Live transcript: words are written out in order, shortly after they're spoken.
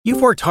You've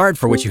worked hard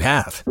for what you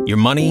have. Your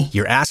money,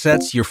 your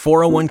assets, your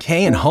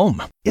 401k, and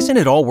home. Isn't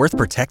it all worth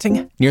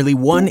protecting? Nearly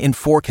 1 in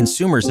 4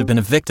 consumers have been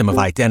a victim of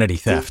identity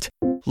theft.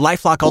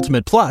 LifeLock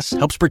Ultimate Plus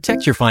helps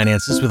protect your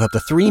finances with up to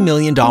 $3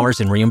 million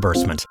in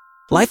reimbursement.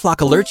 LifeLock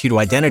alerts you to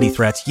identity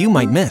threats you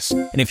might miss.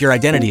 And if your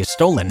identity is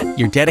stolen,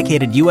 your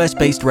dedicated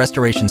U.S.-based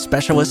restoration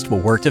specialist will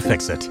work to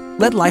fix it.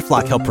 Let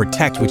LifeLock help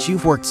protect what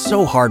you've worked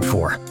so hard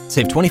for.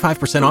 Save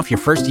 25% off your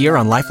first year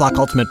on LifeLock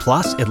Ultimate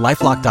Plus at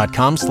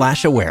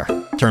LifeLock.com/aware.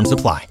 Terms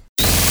apply.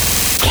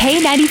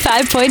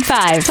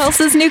 K95.5,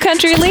 Tulsa's new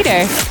country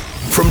leader.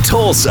 From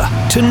Tulsa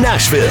to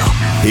Nashville,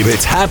 if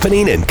it's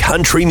happening in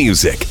country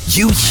music,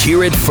 you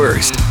hear it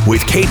first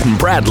with Cait and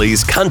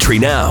Bradley's Country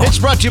Now. It's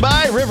brought to you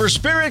by River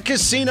Spirit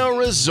Casino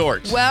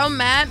Resort. Well,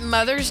 Matt,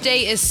 Mother's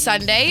Day is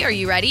Sunday. Are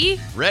you ready?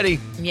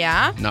 Ready?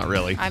 Yeah? Not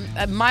really.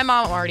 My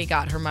mom already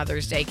got her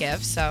Mother's Day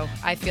gift, so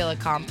I feel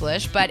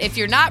accomplished. But if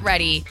you're not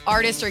ready,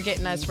 artists are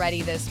getting us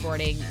ready this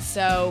morning.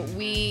 So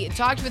we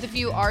talked with a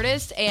few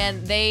artists,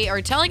 and they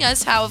are telling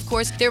us how, of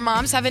course, their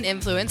moms have an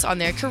influence on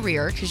their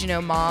career, because, you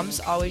know, mom's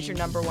always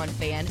your number one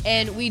fan.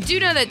 And we do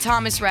know that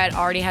Thomas Rhett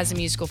already has a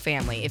musical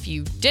family. If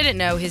you didn't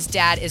know, his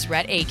dad is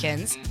Rhett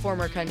Akins,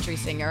 former country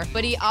singer,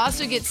 but he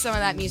also gets some of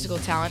that musical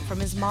talent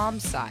from his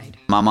mom's side.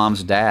 My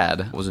mom's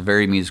dad was a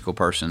very musical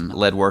person,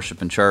 led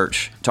worship in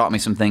church, taught me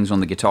some things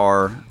on the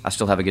guitar. I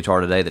still have a guitar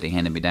today that he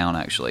handed me down,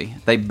 actually.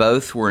 They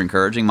both were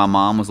encouraging. My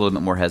mom was a little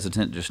bit more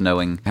hesitant, just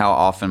knowing how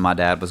often my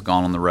dad was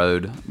gone on the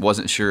road.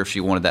 Wasn't sure if she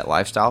wanted that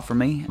lifestyle for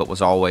me, but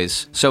was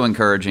always so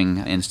encouraging,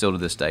 and still to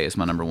this day is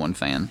my number one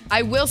fan.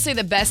 I will say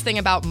the best thing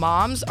about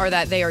moms are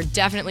that they are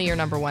definitely your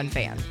number one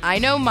fan. I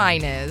know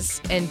mine is,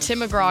 and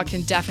Tim McGraw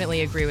can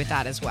definitely agree with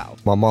that as well.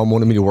 My mom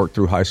wanted me to work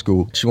through high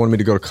school. She wanted me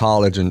to go to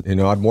college,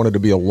 and I'd wanted to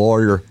be a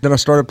lawyer. Then I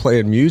started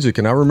playing music,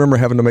 and I remember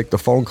having to make the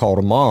phone call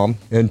to mom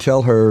and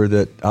tell her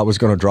that I was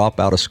going to drop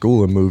out of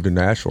school and move to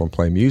Nashville and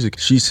play music.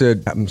 She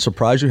said, "I'm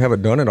surprised you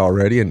haven't done it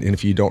already, and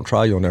if you don't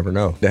try, you'll never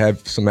know." To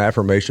have some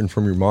affirmation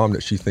from your mom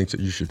that she thinks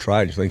that you should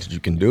try, and she thinks that you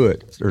can do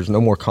it, there's no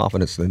more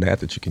confidence than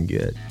that you can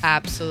get.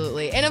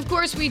 Absolutely. And of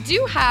course, we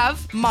do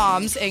have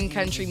moms in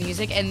country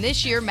music, and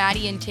this year,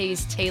 Maddie and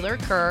Tay's Taylor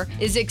Kerr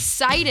is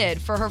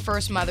excited for her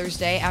first Mother's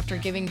Day after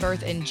giving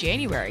birth in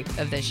January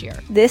of this year.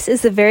 This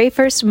is the very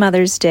first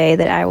Mother's Day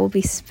that I will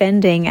be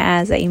spending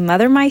as a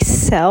mother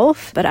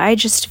myself, but I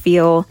just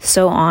feel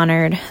so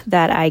honored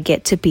that I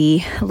get to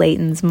be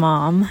Layton's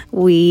mom.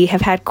 We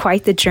have had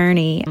quite the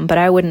journey, but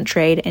I wouldn't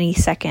trade any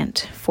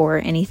second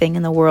for anything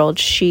in the world.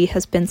 She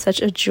has been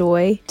such a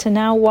joy to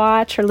now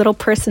watch. Her little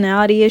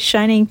personality is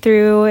shining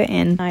through,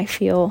 and I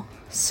feel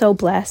so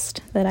blessed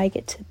that I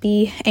get to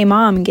be a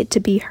mom and get to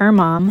be her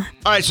mom.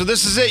 All right, so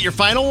this is it. Your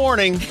final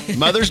warning.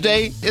 Mother's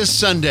Day is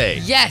Sunday.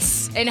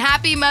 Yes, and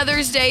happy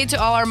Mother's Day to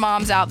all our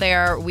moms out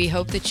there. We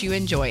hope that you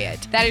enjoy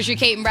it. That is your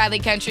Cait and Bradley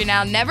Country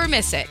Now. Never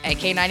miss it at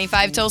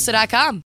K95Tulsa.com.